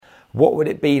What would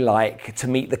it be like to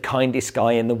meet the kindest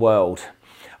guy in the world?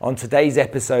 On today's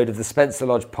episode of the Spencer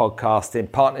Lodge podcast, in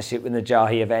partnership with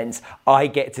Najahi Events, I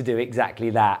get to do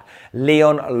exactly that.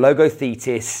 Leon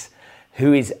Logothetis,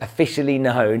 who is officially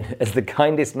known as the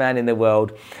kindest man in the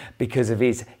world because of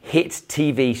his hit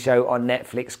TV show on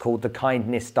Netflix called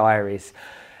The Diaries.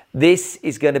 This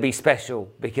is going to be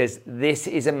special because this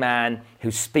is a man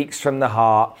who speaks from the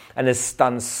heart and has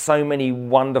done so many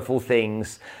wonderful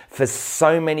things for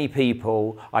so many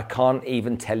people. I can't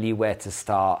even tell you where to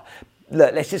start.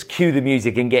 Look, let's just cue the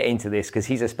music and get into this because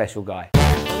he's a special guy.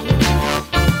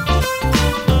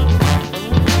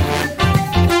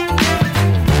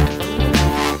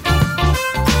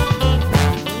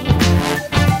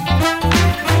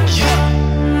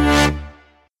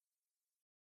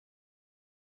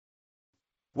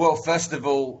 Well, first of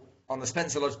all, on the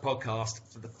Spencer Lodge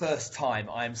podcast, for the first time,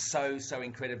 I am so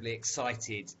incredibly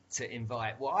excited to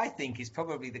invite what I think is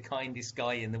probably the kindest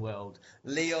guy in the world,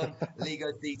 Leon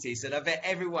Logothetis. And I bet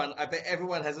everyone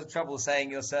has a trouble saying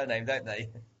your surname, don't they?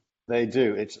 They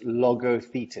do. It's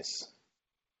Logothetis.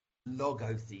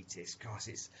 Logothetis. Gosh,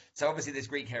 so obviously there's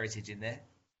Greek heritage in there.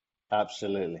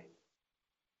 Absolutely.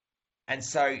 And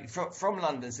so from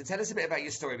London, so tell us a bit about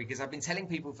your story, because I've been telling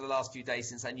people for the last few days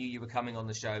since I knew you were coming on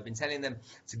the show, I've been telling them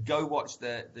to go watch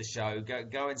the show,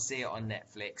 go and see it on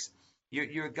Netflix.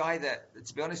 You're a guy that,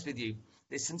 to be honest with you,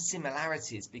 there's some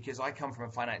similarities because I come from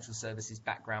a financial services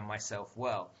background myself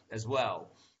as well.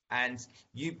 And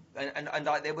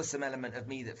there was some element of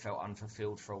me that felt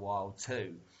unfulfilled for a while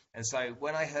too. And so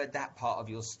when I heard that part of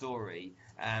your story,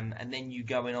 and then you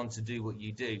going on to do what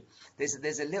you do,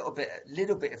 there's a little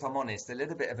bit, if I'm honest, a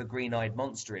little bit of a green-eyed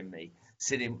monster in me,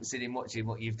 sitting watching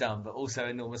what you've done, but also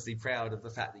enormously proud of the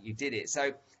fact that you did it.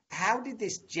 So how did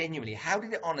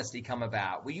it honestly come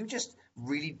about? Were you just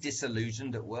really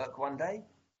disillusioned at work one day?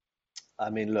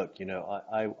 I mean, look,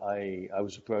 I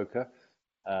was a broker,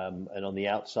 and on the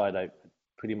outside, I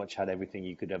pretty much had everything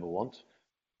you could ever want.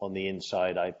 On the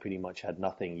inside, I pretty much had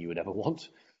nothing you would ever want.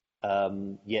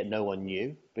 Yet no one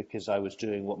knew because I was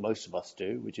doing what most of us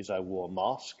do, which is I wore a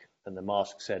mask, and the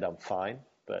mask said I'm fine,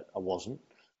 but I wasn't.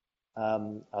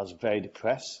 I was very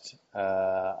depressed.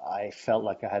 I felt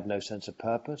like I had no sense of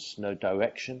purpose, no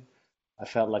direction. I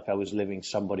felt like I was living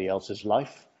somebody else's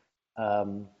life.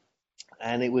 And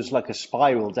it was like a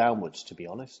spiral downwards, to be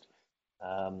honest.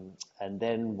 And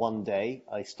then one day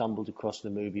I stumbled across the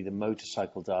movie The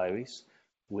Motorcycle Diaries,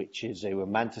 which is a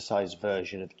romanticized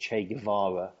version of Che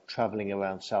Guevara traveling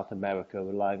around South America,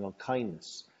 relying on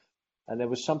kindness. And there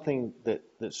was something that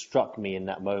struck me in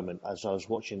that moment as I was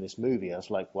watching this movie. I was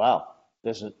like, wow,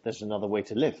 there's another way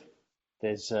to live.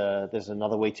 There's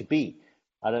another way to be.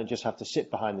 I don't just have to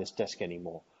sit behind this desk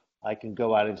anymore. I can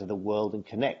go out into the world and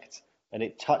connect. And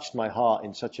it touched my heart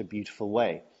in such a beautiful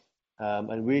way.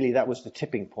 And really, that was the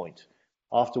tipping point.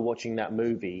 After watching that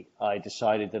movie, I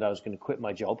decided that I was going to quit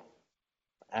my job.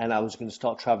 And I was going to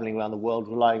start traveling around the world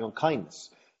relying on kindness.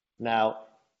 Now,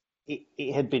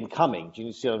 it had been coming. Do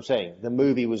you see what I'm saying? The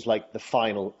movie was like the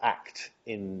final act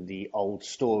in the old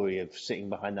story of sitting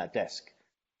behind that desk.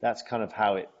 That's kind of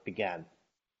how it began.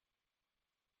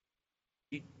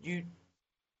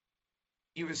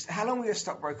 How long were you a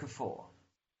stockbroker for?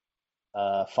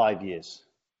 5 years.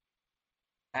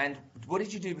 And what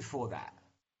did you do before that?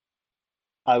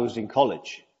 I was in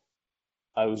college.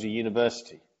 I was at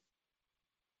university.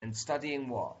 And studying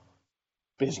what?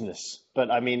 Business.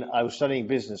 But I mean, I was studying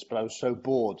business, but I was so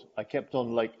bored. I kept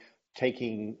on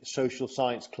taking social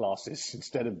science classes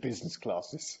instead of business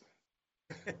classes.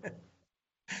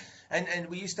 And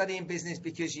were you studying business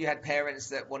because you had parents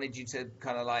that wanted you to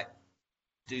kind of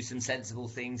do some sensible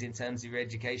things in terms of your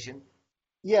education?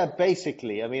 Yeah,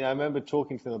 basically. I mean, I remember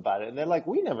talking to them about it, and they're like,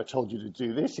 we never told you to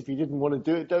do this. If you didn't want to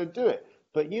do it, don't do it.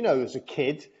 But, as a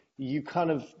kid, they kind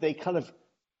of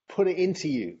put it into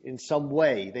you in some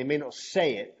way. They may not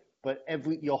say it, but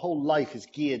your whole life is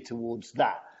geared towards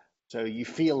that. So you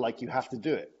feel like you have to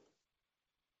do it.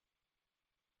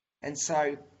 And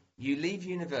so you leave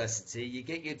university, you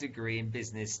get your degree in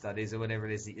business studies or whatever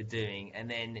it is that you're doing,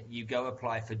 and then you go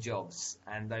apply for jobs.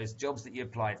 And those jobs that you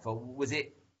applied for, was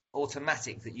it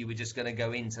automatic that you were just going to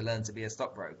go in to learn to be a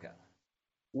stockbroker?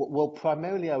 Well,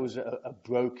 primarily I was a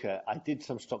broker. I did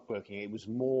some stockbroking. It was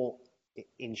more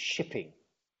in shipping.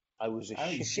 I was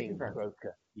a shipping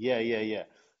broker. Yeah.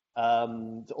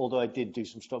 Although I did do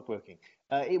some stockbroking.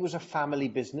 It was a family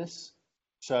business.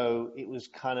 So it was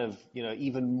kind of,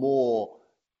 even more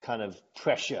kind of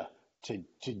pressure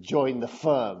to join the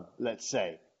firm, let's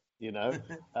say,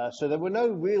 So there were no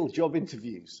real job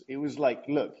interviews. It was like,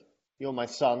 look, you're my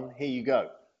son, here you go.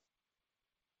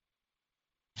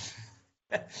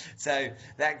 So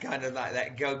that kind of like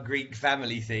that Greek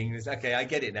family thing was okay. I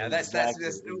get it now. That's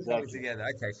Exactly, still coming exactly. together.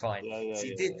 Okay, fine. Yeah, yeah, So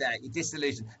you yeah, did yeah. that. You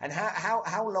disillusioned. And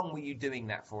how long were you doing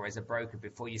that for as a broker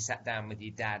before you sat down with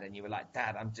your dad and you were like,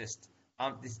 Dad,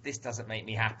 this doesn't make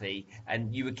me happy,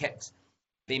 and you were kept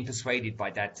being persuaded by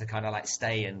Dad to kind of like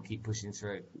stay and keep pushing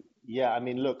through. Yeah, I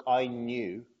mean, look, I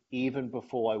knew even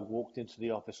before I walked into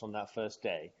the office on that first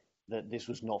day that this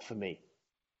was not for me.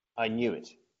 I knew it.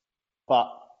 But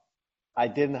I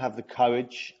didn't have the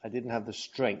courage, I didn't have the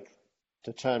strength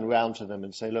to turn around to them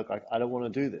and say, look, I don't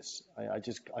want to do this.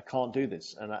 I can't do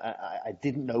this. And I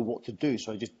didn't know what to do,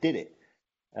 so I just did it.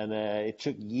 And it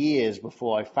took years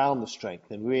before I found the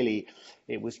strength. And really,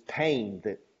 it was pain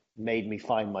that made me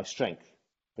find my strength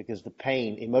because the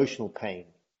pain, emotional pain,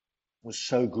 was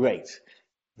so great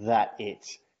that it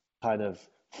kind of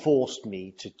forced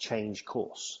me to change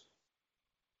course.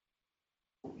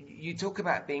 You talk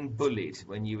about being bullied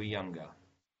when you were younger,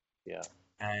 Yeah.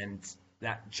 and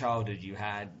that childhood you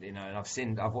had, and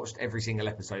I've watched every single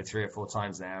episode 3 or 4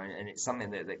 times now, and it's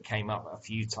something that came up a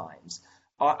few times.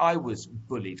 I was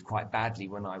bullied quite badly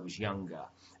when I was younger,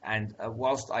 and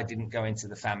whilst I didn't go into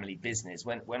the family business,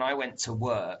 when I went to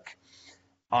work,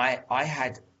 I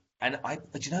had,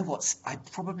 but you know what? I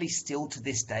probably still to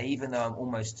this day, even though I'm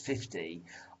almost 50,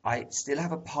 I still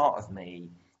have a part of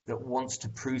me that wants to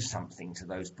prove something to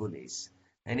those bullies.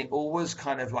 And it always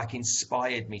kind of like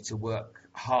inspired me to work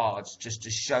hard just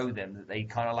to show them that they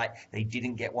kind of like they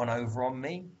didn't get one over on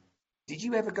me. Did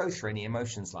you ever go through any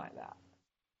emotions like that?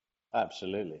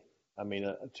 Absolutely. I mean,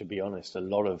 to be honest,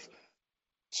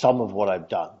 some of what I've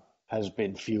done has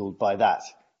been fueled by that.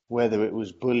 Whether it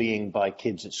was bullying by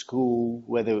kids at school,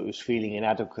 whether it was feeling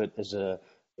inadequate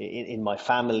in my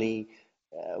family,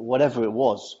 whatever it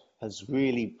was, has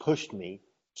really pushed me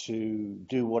to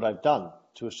do what I've done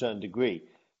to a certain degree.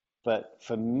 But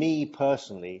for me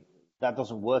personally, that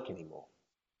doesn't work anymore.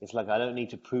 It's like I don't need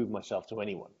to prove myself to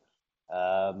anyone.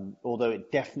 Although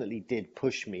it definitely did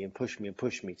push me and push me and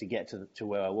push me to get to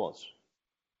where I was.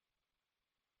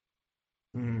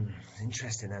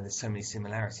 Interesting. Now there's so many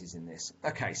similarities in this.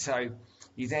 Okay, so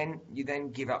you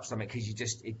then give up something because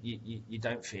you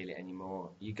don't feel it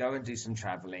anymore. You go and do some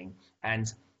traveling, and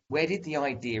where did the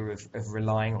idea of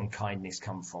relying on kindness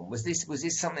come from? Was this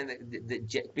something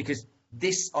because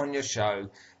this on your show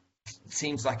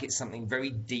seems like it's something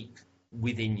very deep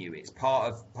within you. It's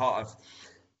part of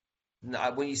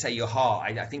no, when you say your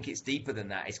heart, I think it's deeper than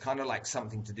that. It's kind of like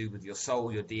something to do with your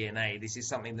soul, your DNA. This is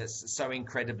something that's so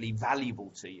incredibly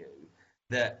valuable to you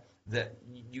that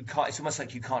you can't. It's almost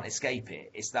like you can't escape it.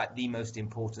 It's like the most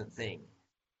important thing.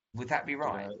 Would that be You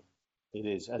right? know, it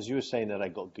is. As you were saying that, I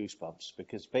got goosebumps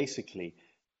because basically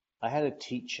I had a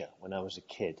teacher when I was a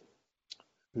kid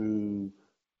who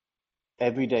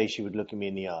every day she would look at me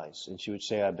in the eyes and she would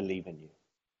say, I believe in you.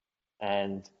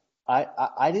 And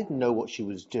I didn't know what she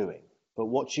was doing, but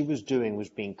what she was doing was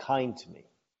being kind to me.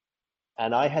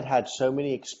 And I had had so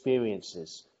many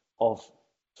experiences of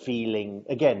feeling,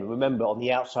 again, remember on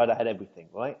the outside I had everything,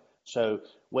 right? So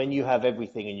when you have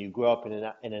everything and you grow up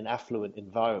in an affluent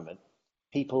environment,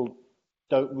 people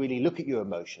don't really look at your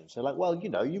emotions. They're like, well,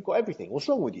 you've got everything. What's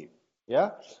wrong with you?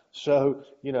 Yeah. So,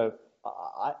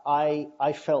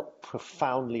 I felt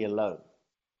profoundly alone.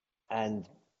 And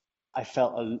I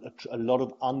felt a lot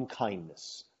of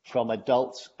unkindness from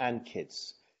adults and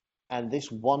kids. And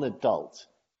this one adult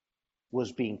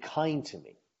was being kind to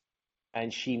me,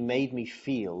 and she made me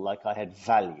feel like I had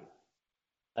value.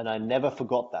 And I never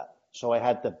forgot that. So I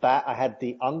had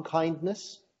the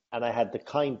unkindness and I had the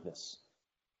kindness.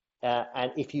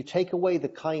 And if you take away the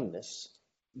kindness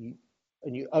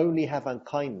and you only have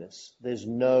unkindness, there's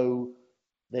no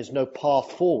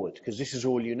path forward because this is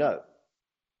all you know.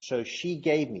 So she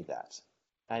gave me that,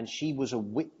 and she was a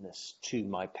witness to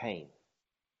my pain.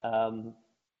 Um,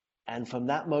 and from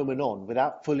that moment on,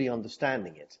 without fully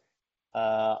understanding it,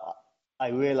 uh, I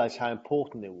realized how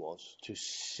important it was to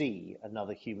see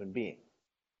another human being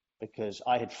because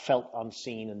I had felt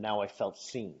unseen and now I felt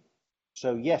seen.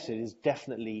 So, yes, it is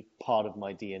definitely part of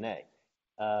my DNA.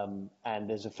 And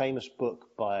there's a famous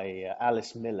book by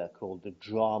Alice Miller called The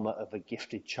Drama of a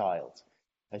Gifted Child.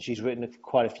 And she's written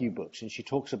quite a few books, and she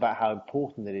talks about how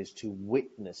important it is to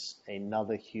witness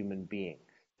another human being,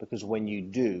 because when you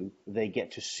do, they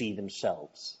get to see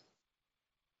themselves.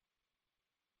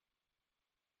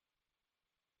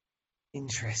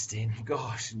 Interesting.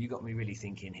 Gosh, you got me really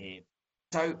thinking here.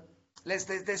 So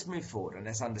let's move forward and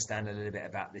let's understand a little bit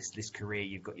about this career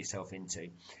you've got yourself into.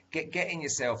 Getting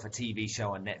yourself a TV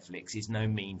show on Netflix is no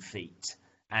mean feat,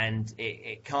 and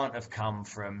it can't have come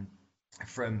from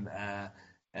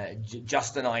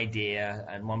just an idea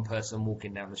and one person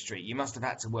walking down the street. You must have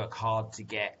had to work hard to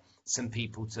get some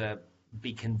people to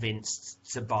be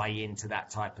convinced to buy into that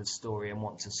type of story and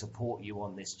want to support you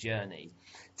on this journey.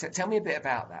 Tell me a bit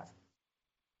about that.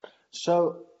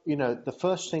 So, the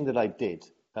first thing that I did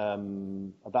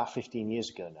about 15 years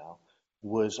ago now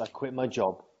was I quit my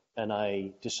job and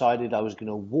I decided I was going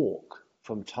to walk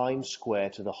from Times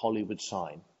Square to the Hollywood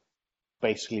sign,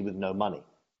 basically with no money,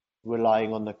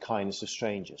 relying on the kindness of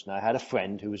strangers. Now, I had a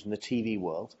friend who was in the TV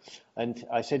world, and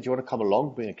I said, "Do you want to come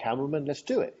along, bring a cameraman? Let's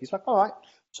do it." He's like, "All right."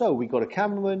 So we got a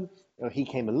cameraman. He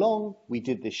came along. We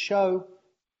did this show,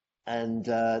 and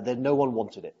then no one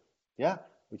wanted it. Yeah,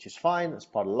 which is fine. That's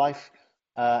part of life.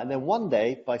 And then one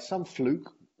day, by some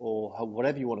fluke or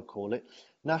whatever you want to call it,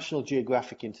 National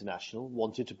Geographic International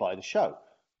wanted to buy the show,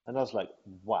 and I was like,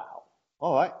 "Wow,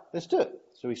 all right, let's do it."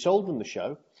 So we sold them the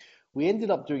show. We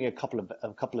ended up doing a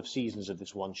couple of seasons of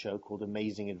this one show called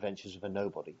Amazing Adventures of a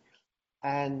Nobody.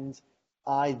 And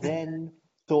I then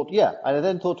thought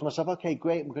to myself, okay,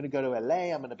 great, I'm going to go to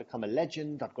LA, I'm going to become a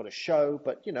legend, I've got a show.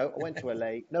 But, I went to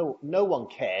LA, no one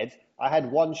cared. I had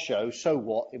one show, so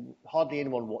what? Hardly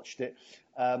anyone watched it.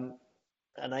 And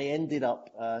I ended up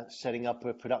setting up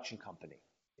a production company.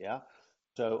 Yeah.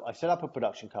 So I set up a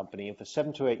production company, and for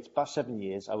about 7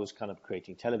 years, I was kind of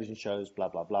creating television shows, blah,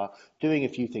 blah, blah, doing a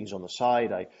few things on the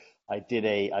side.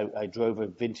 I drove a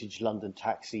vintage London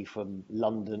taxi from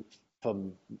New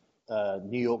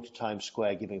York to Times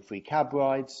Square, giving free cab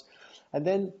rides. And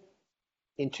then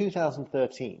in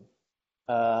 2013,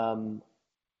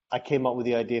 I came up with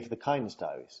the idea for the Kindness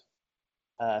Diaries.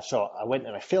 So I went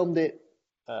and I filmed it,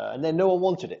 and then no one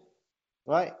wanted it.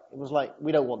 Right? It was like,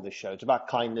 we don't want this show. It's about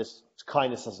kindness.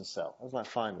 Kindness doesn't sell. I was like,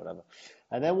 fine, whatever.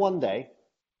 And then one day,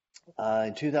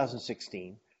 in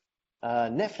 2016,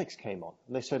 Netflix came on.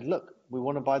 And they said, look, we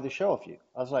want to buy the show off you.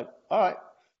 I was like, all right.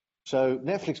 So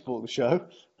Netflix bought the show.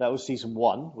 That was season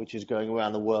 1, which is going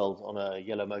around the world on a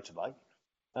yellow motorbike.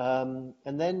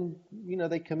 And then,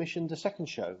 they commissioned a second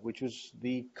show, which was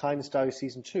the Kindness Diaries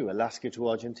season 2, Alaska to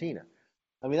Argentina.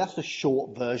 I mean, that's the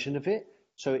short version of it.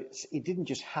 So it didn't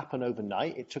just happen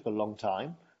overnight. It took a long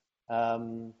time.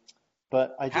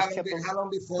 But I just kept on. How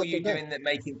long before you doing that,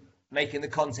 making the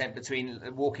content between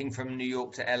walking from New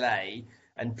York to LA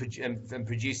and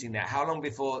producing that? How long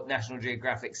before National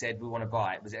Geographic said we want to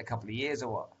buy it? Was it a couple of years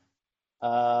or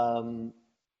what?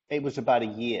 It was about a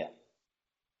year.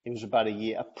 It was about a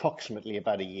year, approximately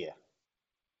about a year,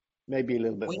 maybe a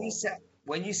little bit more.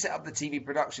 When you set up the TV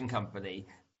production company,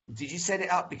 did you set it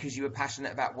up because you were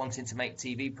passionate about wanting to make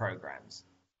TV programs?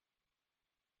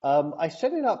 I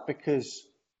set it up because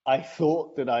I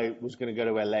thought that I was going to go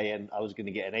to LA and I was going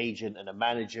to get an agent and a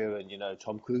manager, and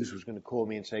Tom Cruise was going to call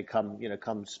me and say, "Come,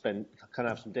 come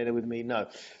have some dinner with me." No,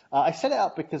 I set it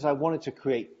up because I wanted to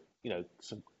create,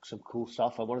 some cool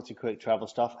stuff. I wanted to create travel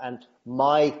stuff, and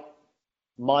my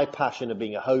passion of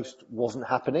being a host wasn't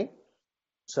happening.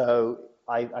 So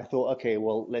I thought, okay,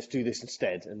 well, let's do this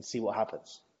instead and see what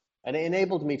happens. And it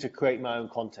enabled me to create my own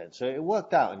content. So it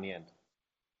worked out in the end.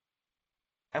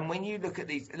 And when you look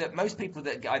at most people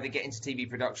that either get into TV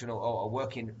production or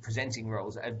work in presenting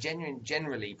roles are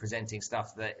generally presenting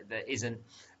stuff that isn't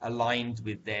aligned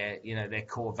with their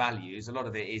core values. A lot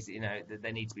of it is, that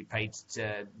they need to be paid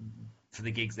for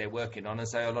the gigs they're working on. And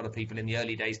so a lot of people in the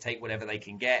early days take whatever they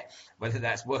can get, whether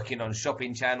that's working on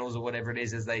shopping channels or whatever it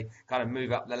is, as they kind of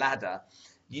move up the ladder.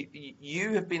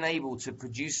 You have been able to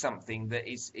produce something that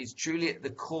is truly at the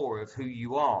core of who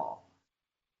you are.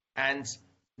 And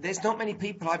there's not many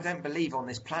people, I don't believe, on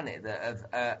this planet that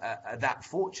are that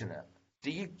fortunate.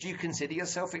 Do you consider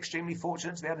yourself extremely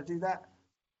fortunate to be able to do that?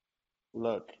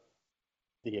 Look,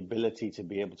 the ability to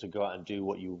be able to go out and do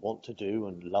what you want to do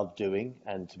and love doing,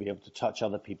 and to be able to touch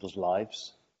other people's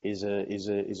lives is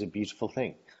a beautiful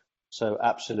thing. So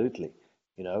absolutely,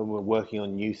 we're working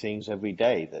on new things every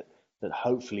day that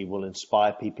hopefully will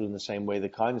inspire people in the same way the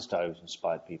Kindness Diaries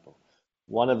inspired people.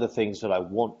 One of the things that I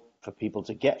want for people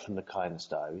to get from the Kindness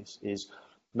Diaries is,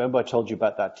 remember I told you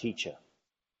about that teacher?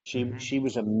 She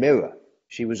was a mirror.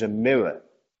 She was a mirror.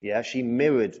 Yeah, she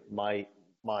mirrored my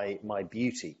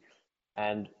beauty.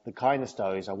 And the Kindness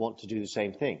Diaries, I want to do the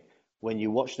same thing. When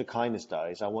you watch the Kindness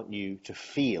Diaries, I want you to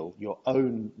feel your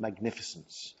own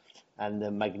magnificence and the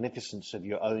magnificence of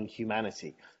your own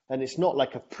humanity. And it's not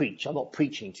like a preach. I'm not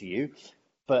preaching to you,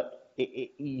 but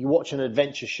you watch an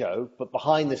adventure show, but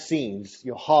behind the scenes,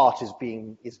 your heart is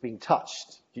being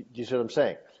touched. Do you see what I'm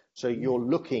saying? So you're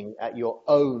looking at your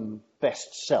own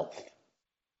best self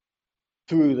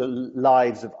through the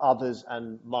lives of others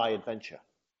and my adventure.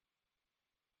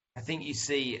 I think you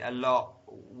see a lot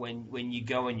when you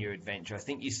go on your adventure. I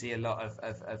think you see a lot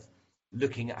of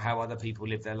looking at how other people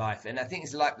live their life. And I think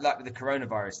it's like with the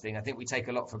coronavirus thing. I think we take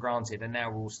a lot for granted, and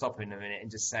now we're all stopping a minute and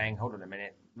just saying, hold on a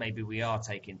minute, maybe we are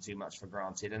taking too much for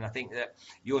granted. And I think that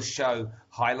your show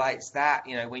highlights that.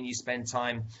 You know, when you spend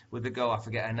time with the girl, I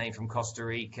forget her name, from Costa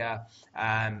Rica,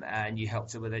 and you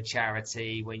helped her with a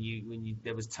charity. When you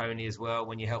there was Tony as well,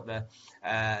 when you helped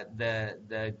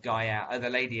the guy out, the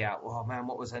lady out. Oh man,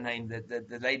 what was her name?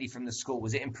 The lady from the school.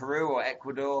 Was it in Peru or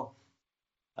Ecuador?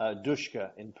 Dushka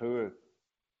in Peru.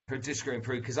 Dushka in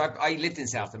Peru, because I lived in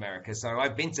South America, so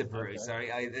I've been to Peru. Okay. So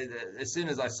as soon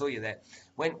as I saw you there,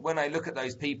 when I look at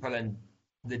those people and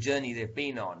the journey they've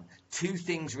been on, two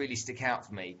things really stick out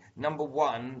for me. Number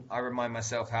one, I remind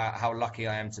myself how lucky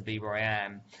I am to be where I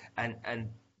am, and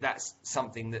that's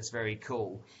something that's very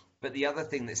cool. But the other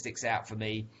thing that sticks out for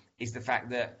me is the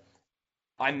fact that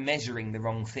I'm measuring the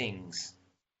wrong things.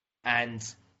 And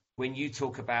when you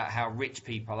talk about how rich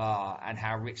people are and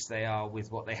how rich they are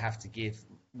with what they have to give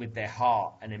with their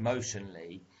heart and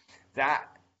emotionally, that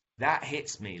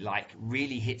hits me, like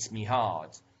really hits me hard.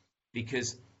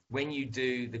 Because when you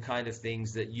do the kind of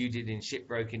things that you did in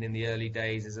shipbroking in the early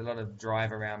days, there's a lot of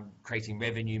drive around creating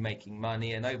revenue, making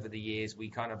money. And over the years, we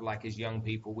kind of, like as young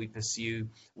people, we pursue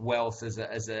wealth as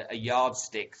a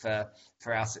yardstick for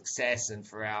our success and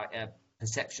for our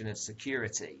perception of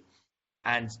security.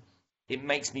 And it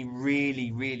makes me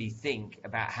really, really think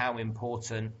about how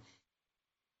important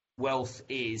wealth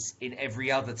is in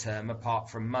every other term apart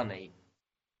from money.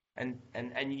 And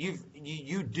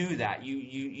you do that.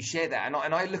 You share that.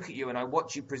 And I look at you and I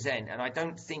watch you present, and I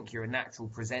don't think you're a natural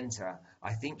presenter.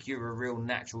 I think you're a real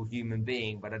natural human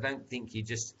being, but I don't think you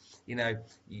just, you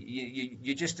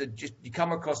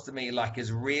come across to me like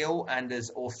as real and as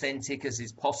authentic as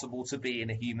is possible to be in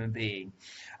a human being.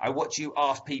 I watch you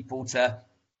ask people to,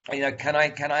 can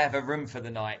I have a room for the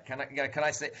night? Can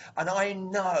I say? And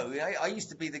I used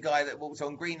to be the guy that walked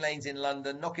on green lanes in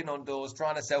London, knocking on doors,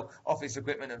 trying to sell office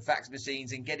equipment and fax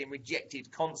machines, and getting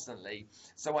rejected constantly.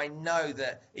 So I know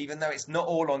that even though it's not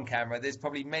all on camera, there's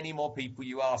probably many more people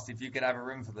you asked if you could have a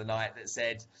room for the night that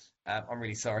said, "I'm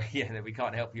really sorry, that we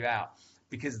can't help you out,"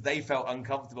 because they felt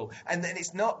uncomfortable. And then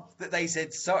it's not that they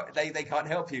said sorry, they can't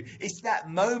help you. It's that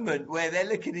moment where they're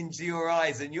looking into your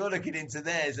eyes and you're looking into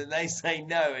theirs, and they say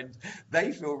no, and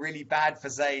they feel really bad for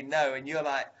saying no, and you're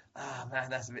like, oh man,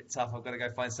 that's a bit tough. I've got to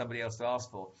go find somebody else to ask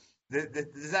for.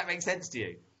 Does that make sense to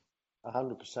you?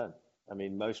 100%. I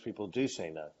mean, most people do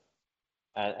say no.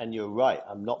 And you're right,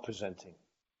 I'm not presenting.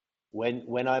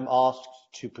 When I'm asked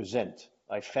to present,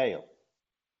 I fail.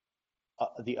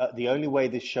 The only way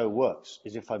this show works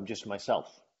is if I'm just myself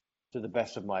to the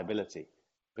best of my ability,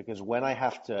 because when I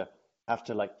have to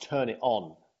like turn it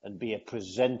on and be a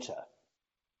presenter,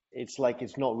 it's like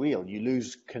it's not real. You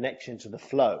lose connection to the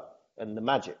flow and the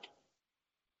magic.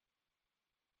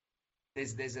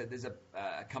 There's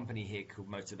a company here called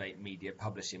Motivate Media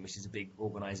Publishing, which is a big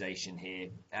organization here,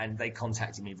 and they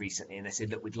contacted me recently and they said,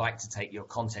 look, we'd like to take your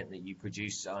content that you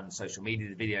produce on social media,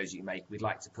 the videos you make, we'd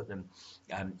like to put them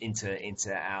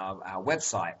into our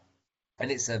website.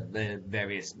 And it's the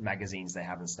various magazines they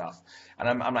have and stuff. And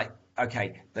I'm like,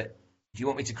 okay, but do you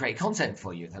want me to create content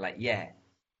for you? They're like, yeah.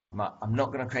 I'm not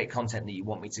going to create content that you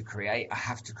want me to create. I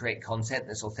have to create content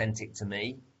that's authentic to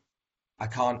me. I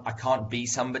can't be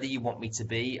somebody you want me to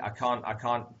be. I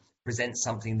can't present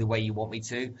something the way you want me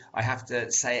to. I have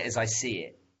to say it as I see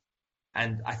it.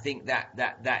 And I think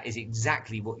that is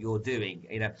exactly what you're doing.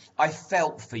 I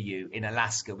felt for you in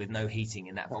Alaska with no heating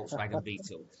in that Volkswagen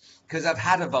Beetle, because I've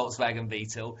had a Volkswagen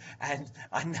Beetle, and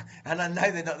I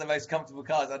know they're not the most comfortable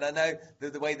cars, and I know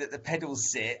the way that the pedals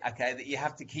sit. Okay, that you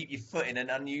have to keep your foot in an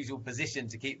unusual position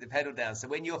to keep the pedal down. So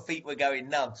when your feet were going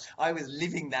numb, I was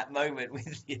living that moment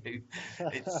with you.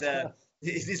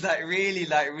 It's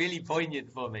really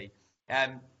poignant for me.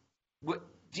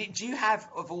 Do you have,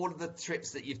 of all of the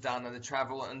trips that you've done and the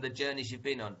travel and the journeys you've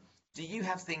been on, do you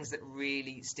have things that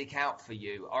really stick out for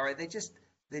you, or are they're just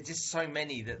so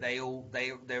many that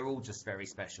they're all just very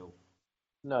special?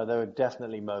 No, there are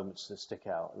definitely moments that stick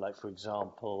out. Like, for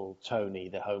example, Tony,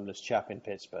 the homeless chap in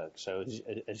Pittsburgh. So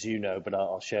as you know, but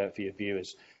I'll share it for your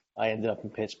viewers. I ended up in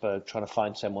Pittsburgh trying to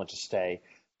find someone to stay,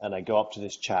 and I go up to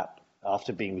this chap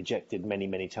after being rejected many,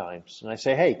 many times, and I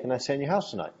say, hey, can I stay in your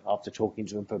house tonight? After talking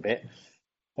to him for a bit.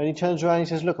 And he turns around and he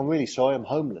says, look, I'm really sorry, I'm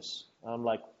homeless. And I'm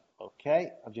like,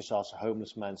 okay, I've just asked a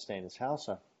homeless man to stay in his house.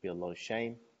 I feel a lot of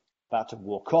shame. About to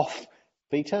walk off.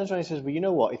 But he turns around and says, well, you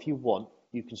know what? If you want,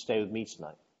 you can stay with me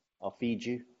tonight. I'll feed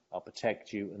you, I'll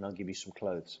protect you, and I'll give you some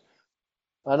clothes.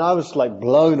 And I was like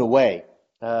blown away.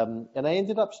 And I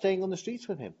ended up staying on the streets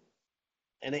with him.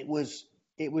 And it was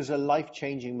it was a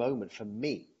life-changing moment for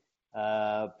me,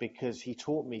 because he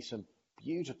taught me some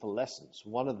beautiful lessons.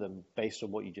 One of them, based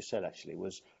on what you just said, actually,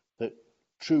 was that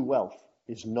true wealth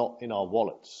is not in our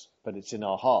wallets, but it's in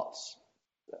our hearts.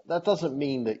 That doesn't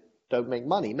mean that don't make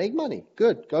money. Make money.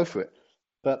 Good. Go for it.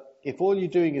 But if all you're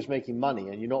doing is making money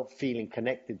and you're not feeling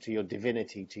connected to your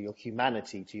divinity, to your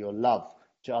humanity, to your love,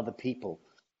 to other people,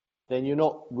 then you're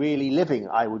not really living,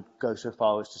 I would go so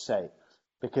far as to say,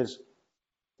 because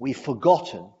we've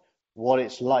forgotten what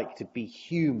it's like to be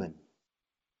human.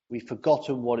 We've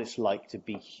forgotten what it's like to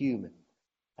be human.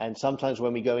 And sometimes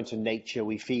when we go into nature,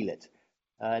 we feel it.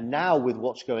 Now with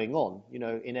what's going on,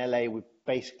 in LA, we're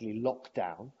basically locked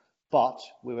down, but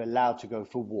we're allowed to go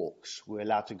for walks. We're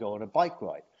allowed to go on a bike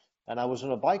ride. And I was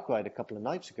on a bike ride a couple of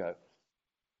nights ago,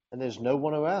 and there's no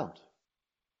one around.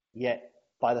 Yet,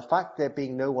 by the fact there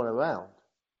being no one around,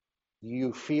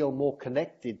 you feel more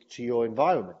connected to your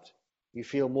environment. You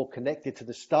feel more connected to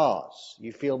the stars.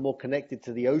 You feel more connected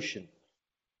to the ocean.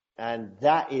 And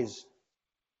that is,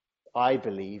 I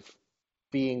believe,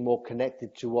 being more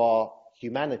connected to our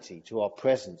humanity, to our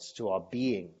presence, to our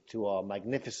being, to our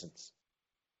magnificence.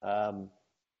 A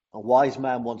wise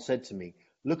man once said to me,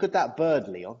 "Look at that bird,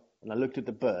 Leon." And I looked at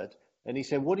the bird, and he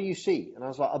said, "What do you see?" And I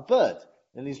was like, "A bird."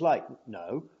 And he's like,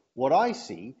 "No, what I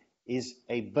see is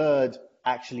a bird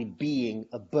actually being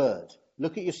a bird.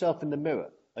 Look at yourself in the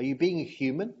mirror. Are you being a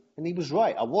human?" And he was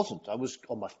right. I wasn't. I was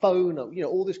on my phone,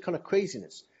 all this kind of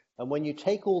craziness. And when you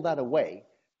take all that away,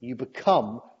 you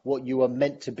become what you are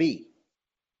meant to be.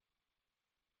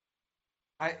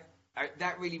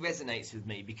 That really resonates with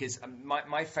me because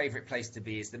my favorite place to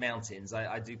be is the mountains.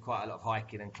 I do quite a lot of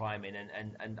hiking and climbing,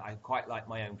 and I quite like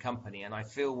my own company. And I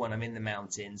feel when I'm in the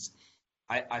mountains,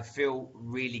 I feel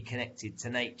really connected to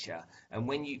nature. And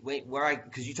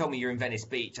because you told me you're in Venice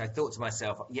Beach, I thought to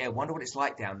myself, yeah, I wonder what it's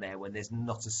like down there when there's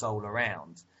not a soul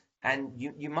around. And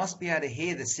you must be able to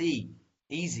hear the sea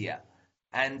easier.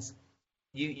 And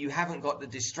you haven't got the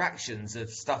distractions of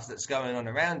stuff that's going on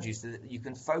around you, so that you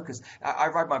can focus. I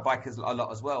ride my bike a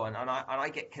lot as well, and I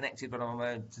get connected when I'm on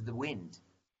my own to the wind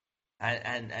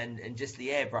and just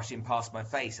the air brushing past my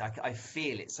face. I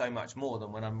feel it so much more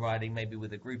than when I'm riding maybe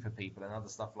with a group of people and other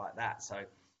stuff like that. So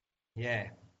yeah,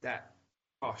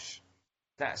 that's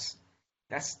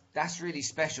really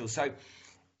special. So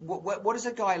what does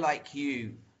a guy like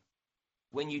you,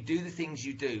 when you do the things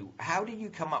you do, how do you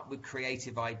come up with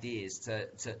creative ideas to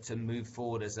move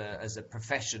forward as a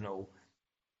professional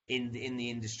in the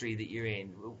industry that you're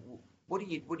in? What do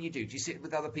you do? Do you sit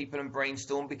with other people and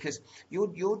brainstorm? Because you're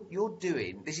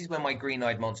doing, this is where my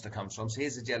green-eyed monster comes from. So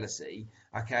here's the jealousy.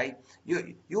 Okay,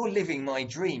 you're living my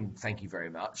dream. Thank you very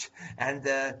much. And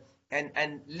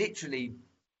literally,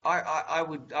 I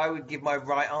would give my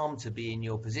right arm to be in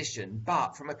your position.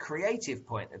 But from a creative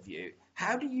point of view,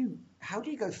 how do you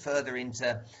go further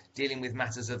into dealing with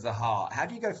matters of the heart? How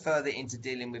do you go further into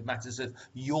dealing with matters of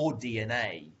your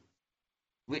DNA,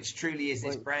 which truly is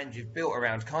this brand you've built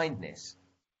around kindness?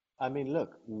 I mean,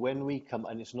 look, when we come,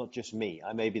 and it's not just me,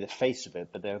 I may be the face of it,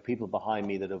 but there are people behind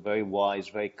me that are very wise,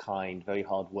 very kind, very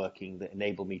hardworking, that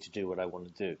enable me to do what I want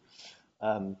to do.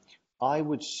 I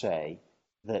would say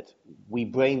that we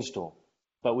brainstorm,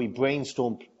 but we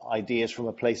brainstorm ideas from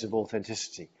a place of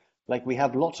authenticity. Like, we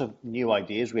have lots of new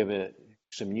ideas. We have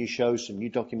some new shows, some new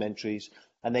documentaries,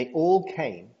 and they all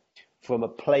came from a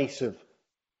place of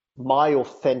my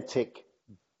authentic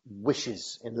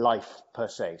wishes in life, per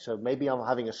se. So maybe I'm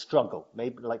having a struggle.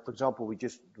 Maybe, like, for example, we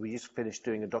just finished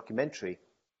doing a documentary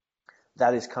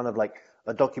that is kind of like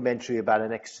a documentary about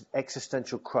an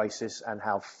existential crisis and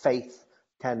how faith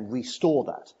can restore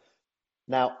that.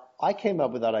 Now, I came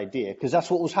up with that idea because that's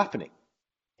what was happening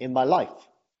in my life.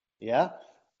 Yeah.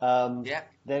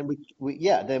 Then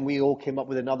we all came up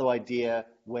with another idea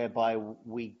whereby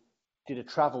we did a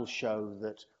travel show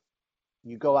that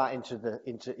you go out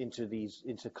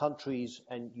into countries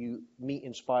and you meet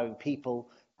inspiring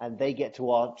people, and they get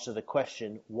to answer the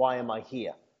question, why am I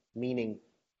here? Meaning,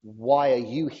 why are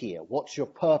you here? What's your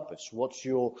purpose? What's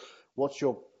your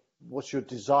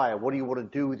desire? What do you want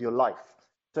to do with your life?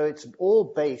 So it's all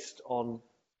based on,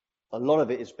 a lot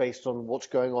of it is based on what's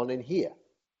going on in here,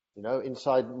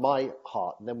 inside my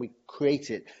heart. And then we create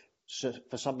it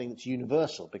for something that's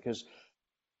universal, because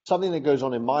something that goes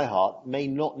on in my heart may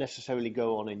not necessarily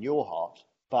go on in your heart,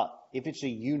 but if it's a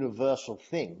universal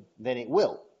thing, then it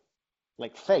will.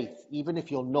 Like faith, even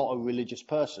if you're not a religious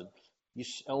person,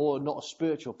 or not a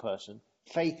spiritual person,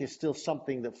 faith is still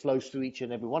something that flows through each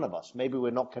and every one of us. Maybe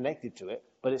we're not connected to it,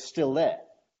 but it's still there.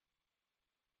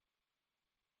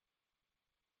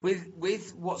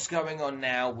 With what's going on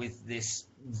now with this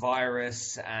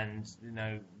virus and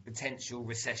potential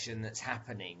recession that's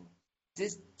happening,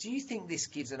 do you think this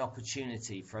gives an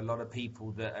opportunity for a lot of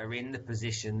people that are in the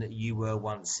position that you were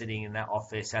once, sitting in that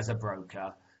office as a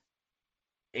broker,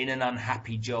 in an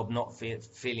unhappy job, not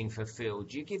feeling fulfilled?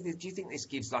 Do you think this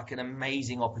gives like an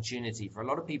amazing opportunity for a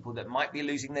lot of people that might be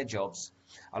losing their jobs,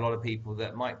 a lot of people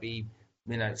that might be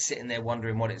sitting there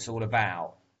wondering what it's all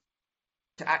about,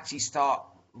 to actually start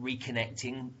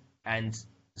reconnecting and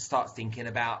start thinking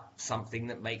about something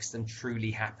that makes them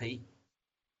truly happy?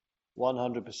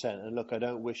 100%. And look, I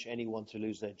don't wish anyone to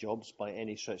lose their jobs by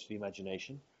any stretch of the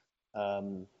imagination.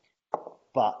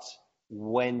 But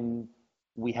when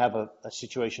we have a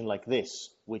situation like this,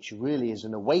 which really is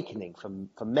an awakening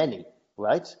for many,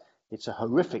 right? It's a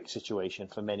horrific situation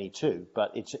for many too,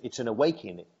 but it's an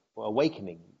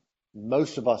awakening.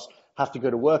 Most of us have to go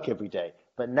to work every day,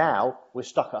 but now we're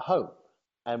stuck at home.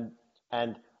 And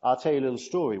I'll tell you a little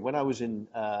story. When I was in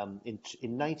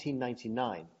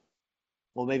 1999,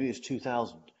 or maybe it was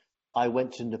 2000, I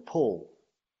went to Nepal,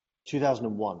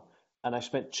 2001, and I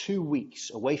spent 2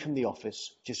 weeks away from the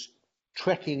office, just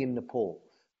trekking in Nepal.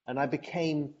 And I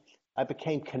became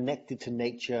connected to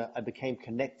nature. I became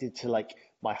connected to like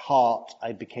my heart.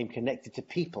 I became connected to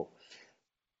people.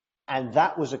 And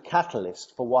that was a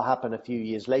catalyst for what happened a few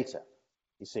years later.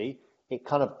 You see, it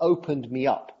kind of opened me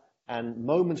up. And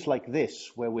moments like this,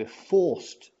 where we're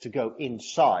forced to go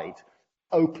inside,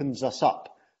 opens us up.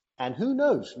 And who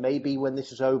knows, maybe when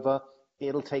this is over,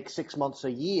 it'll take 6 months,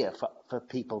 a year for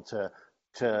people to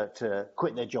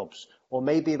quit their jobs. Or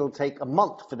maybe it'll take a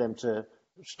month for them to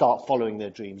start following their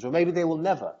dreams. Or maybe they will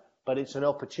never. But it's an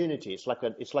opportunity. It's like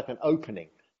an opening.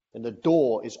 And the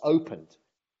door is opened.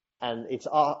 And it's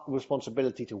our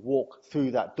responsibility to walk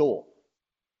through that door.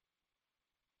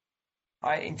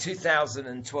 In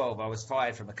 2012, I was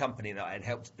fired from a company that I had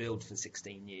helped build for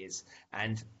 16 years.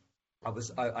 And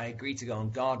I agreed to go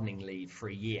on gardening leave for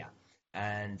a year.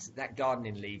 And that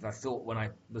gardening leave, I thought when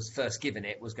I was first given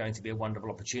it, was going to be a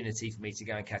wonderful opportunity for me to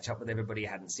go and catch up with everybody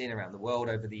I hadn't seen around the world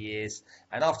over the years.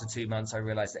 And after 2 months, I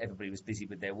realized that everybody was busy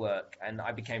with their work. And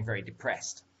I became very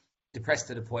depressed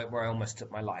to the point where I almost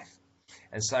took my life.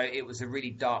 And so it was a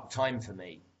really dark time for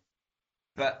me.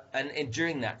 And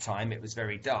during that time, it was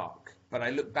very dark. But I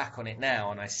look back on it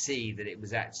now and I see that it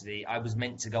was actually, I was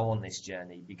meant to go on this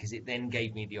journey, because it then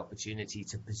gave me the opportunity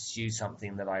to pursue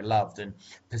something that I loved and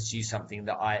pursue something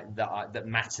that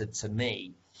mattered to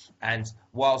me. And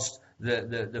whilst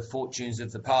the fortunes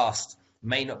of the past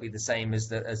may not be the same as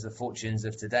the fortunes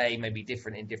of today, may be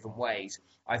different in different ways,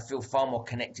 I feel far more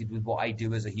connected with what I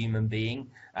do as a human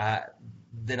being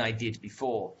than I did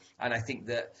before. And I think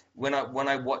that when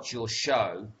I watch your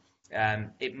show,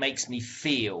 it makes me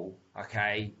feel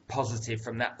positive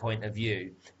from that point of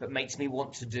view, but makes me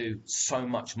want to do so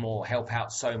much more, help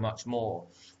out so much more,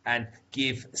 and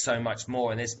give so much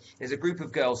more. And there's a group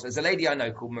of girls. There's a lady I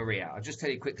know called Maria. I'll just tell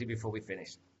you quickly before we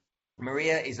finish.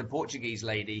 Maria is a Portuguese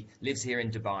lady, lives here in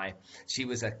Dubai. She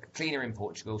was a cleaner in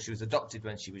Portugal. She was adopted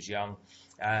when she was young.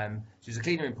 She was a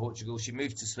cleaner in Portugal. She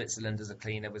moved to Switzerland as a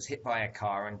cleaner, was hit by a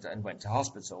car and went to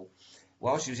hospital.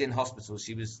 While she was in hospital,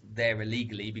 she was there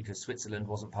illegally because Switzerland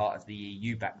wasn't part of the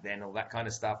EU back then, all that kind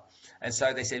of stuff. And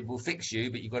so they said, we'll fix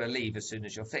you, but you've got to leave as soon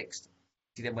as you're fixed.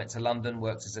 She then went to London,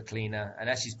 worked as a cleaner. And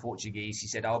as she's Portuguese, she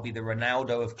said, I'll be the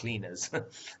Ronaldo of cleaners.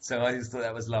 So I just thought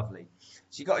that was lovely.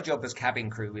 She got a job as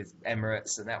cabin crew with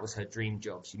Emirates, and that was her dream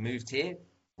job. She moved here.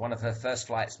 One of her first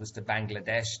flights was to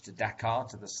Bangladesh, to Dhaka,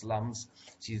 to the slums.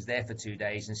 She was there for 2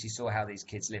 days, and she saw how these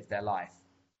kids lived their life.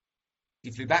 She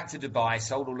flew back to Dubai,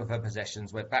 sold all of her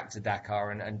possessions, went back to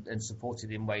Dakar and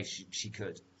supported in ways she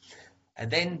could. And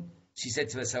then she said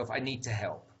to herself, I need to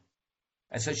help.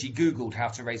 And so she Googled how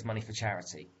to raise money for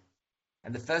charity.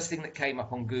 And the first thing that came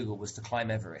up on Google was to climb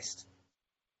Everest.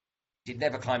 She'd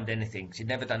never climbed anything. She'd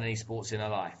never done any sports in her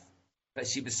life. But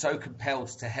she was so compelled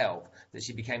to help that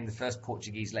she became the first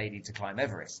Portuguese lady to climb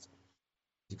Everest.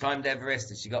 She climbed Everest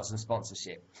and she got some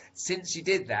sponsorship. Since she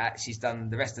did that, she's done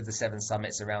the rest of the 7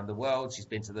 summits around the world. She's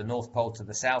been to the North Pole, to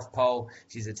the South Pole.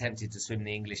 She's attempted to swim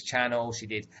the English Channel. She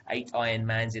did 8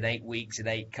 Ironmans in 8 weeks in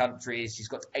 8 countries. She's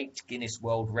got 8 Guinness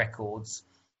World Records.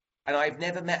 And I've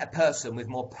never met a person with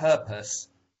more purpose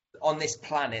on this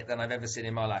planet than I've ever seen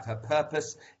in my life. Her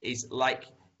purpose is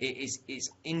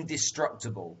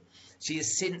indestructible. She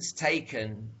has since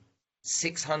taken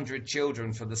 600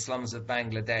 children from the slums of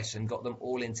Bangladesh and got them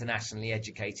all internationally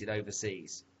educated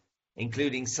overseas,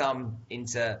 including some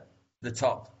into the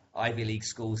top Ivy League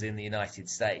schools in the United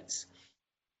States.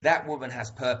 That woman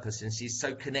has purpose, and she's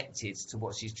so connected to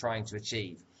what she's trying to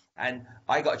achieve. And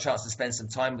I got a chance to spend some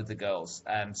time with the girls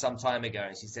some time ago,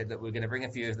 and she said that we're going to bring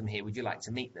a few of them here. Would you like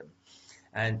to meet them?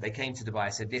 And they came to Dubai. I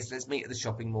said, yes, let's meet at the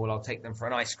shopping mall. I'll take them for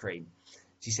an ice cream.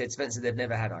 She said, Spencer, they've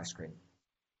never had ice cream.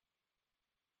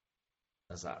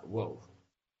 I was like, whoa.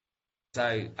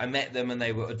 So I met them and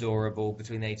they were adorable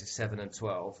between the age of 7 and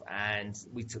 12. And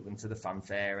we took them to the fun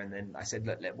fair. And then I said,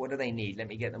 look, what do they need? Let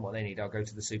me get them what they need. I'll go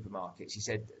to the supermarket. She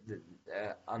said,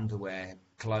 underwear,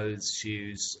 clothes,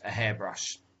 shoes, a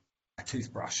hairbrush, a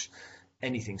toothbrush,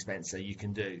 anything, Spencer, you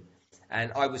can do.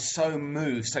 And I was so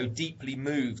moved, so deeply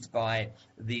moved by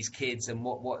these kids and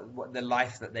what the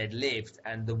life that they'd lived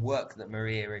and the work that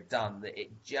Maria had done, that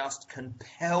it just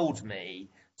compelled me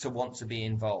to want to be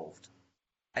involved.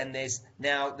 And there's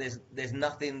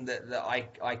nothing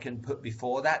that I can put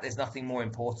before that. There's nothing more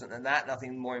important than that.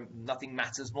 Nothing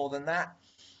matters more than that.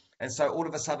 And so all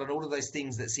of a sudden, all of those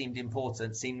things that seemed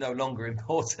important seem no longer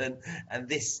important, and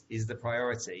this is the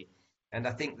priority. And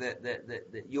I think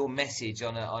that your message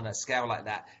on a scale like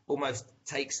that almost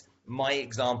takes my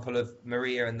example of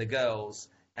Maria and the girls,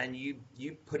 and you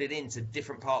put it into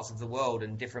different parts of the world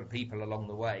and different people along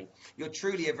the way. You're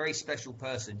truly a very special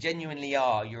person. Genuinely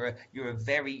are. You're a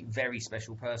very, very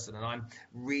special person, and I'm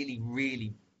really,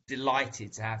 really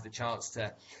delighted to have the chance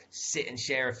to sit and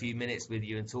share a few minutes with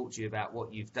you and talk to you about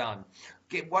what you've done.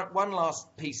 Get one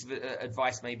last piece of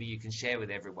advice maybe you can share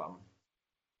with everyone.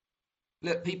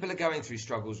 Look, people are going through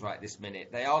struggles right this minute.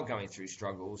 They are going through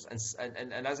struggles.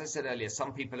 And as I said earlier,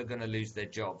 some people are going to lose their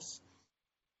jobs.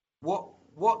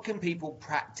 What can people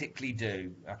practically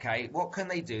do? Okay, what can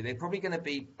they do? They're probably going to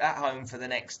be at home for the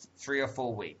next 3 or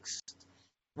 4 weeks.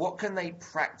 What can they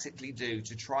practically do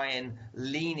to try and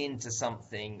lean into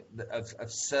something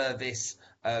of service,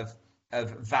 of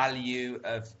value,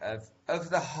 of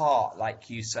the heart,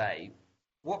 like you say?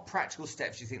 What practical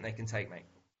steps do you think they can take, mate?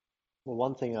 Well,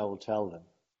 one thing I will tell them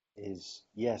is,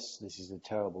 yes, this is a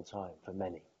terrible time for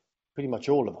many. Pretty much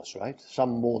all of us, right?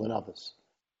 Some more than others.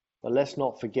 But let's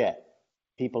not forget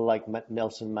people like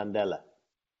Nelson Mandela,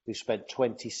 who spent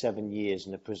 27 years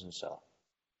in a prison cell.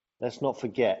 Let's not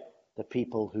forget the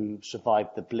people who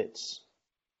survived the Blitz.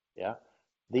 Yeah?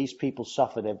 These people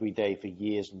suffered every day for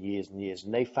years and years and years,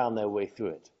 and they found their way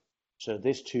through it. So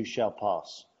this too shall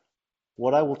pass.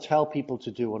 What I will tell people to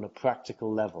do on a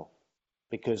practical level,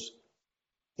 because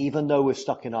even though we're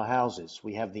stuck in our houses,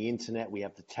 we have the internet, we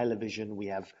have the television, we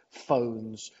have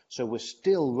phones, so we're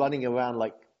still running around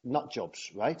like nut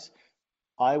jobs, right?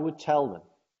 I would tell them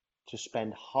to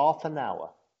spend half an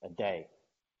hour a day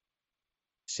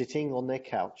sitting on their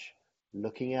couch,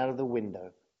 looking out of the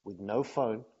window with no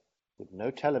phone, with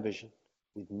no television,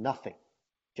 with nothing.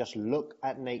 Just look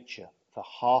at nature for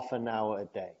half an hour a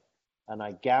day. And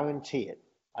I guarantee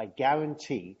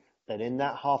that in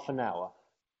that half an hour,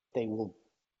 they will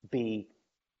be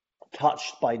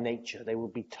touched by nature. They will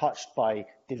be touched by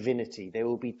divinity. They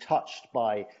will be touched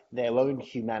by their own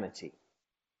humanity.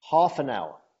 Half an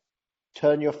hour.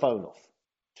 Turn your phone off.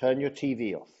 Turn your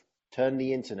TV off. Turn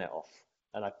the internet off.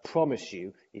 And I promise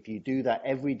you, if you do that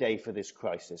every day for this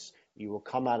crisis, you will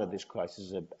come out of this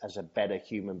crisis as a better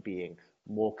human being,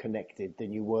 more connected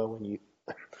than you were when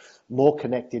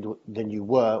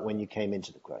you came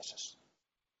into the crisis.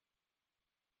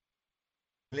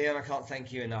 Leon, I can't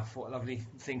thank you enough. What a lovely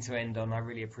thing to end on. I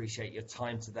really appreciate your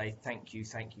time today. Thank you,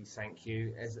 thank you, thank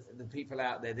you. As the people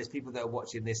out there, there's people that are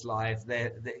watching this live.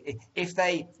 If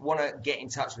they want to get in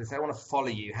touch with us, they want to follow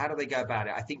you, how do they go about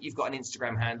it? I think you've got an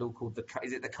Instagram handle called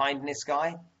is it The Kindness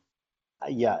Guy?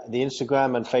 Yeah, the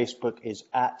Instagram and Facebook is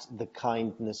at The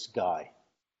Kindness Guy.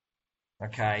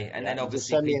 Okay, and then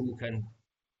obviously people can...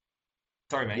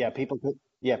 Sorry, mate.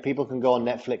 People can go on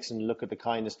Netflix and look at The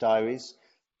Kindness Diaries.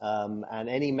 And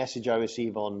any message I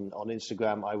receive on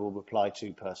Instagram, I will reply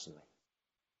to personally.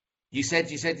 You said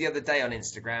the other day on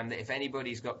Instagram that if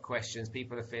anybody's got questions,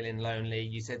 people are feeling lonely,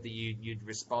 you said that you'd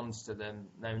respond to them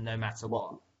no matter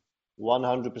what.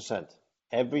 100%.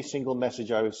 Every single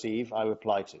message I receive, I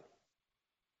reply to.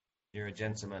 You're a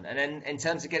gentleman. And then in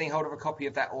terms of getting hold of a copy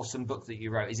of that awesome book that you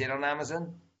wrote, is it on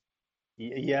Amazon?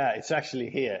 Yeah, it's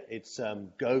actually here. It's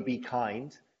Go Be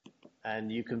Kind,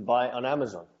 and you can buy it on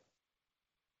Amazon.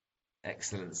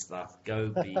 Excellent stuff. Go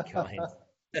be kind.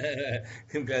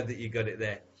 I'm glad that you got it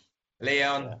there.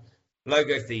 Leon,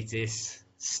 Logothetis,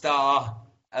 star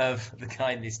of The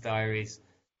Kindness Diaries.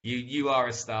 You are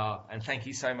a star, and thank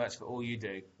you so much for all you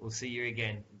do. We'll see you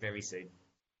again very soon.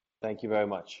 Thank you very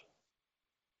much.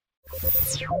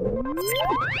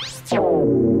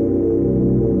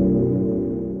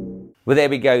 Well, there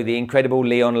we go. The incredible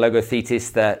Leon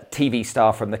Logothetis, the TV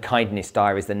star from the Kindness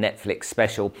Diaries, the Netflix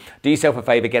special. Do yourself a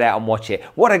favour, get out and watch it.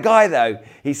 What a guy, though.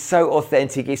 He's so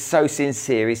authentic. He's so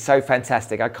sincere. He's so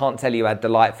fantastic. I can't tell you how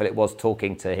delightful it was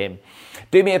talking to him.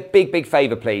 Do me a big, big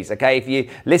favour, please, okay? If you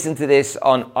listen to this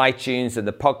on iTunes and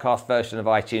the podcast version of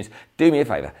iTunes, do me a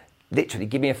favour. Literally,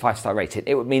 give me a 5-star rating.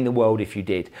 It would mean the world if you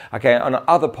did. Okay, on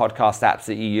other podcast apps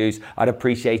that you use, I'd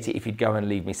appreciate it if you'd go and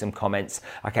leave me some comments.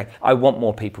 Okay, I want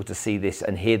more people to see this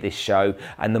and hear this show,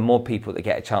 and the more people that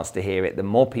get a chance to hear it, the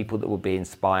more people that will be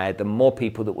inspired, the more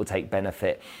people that will take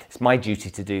benefit. It's my duty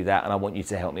to do that, and I want you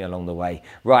to help me along the way.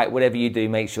 Right, whatever you do,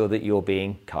 make sure that you're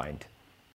being kind.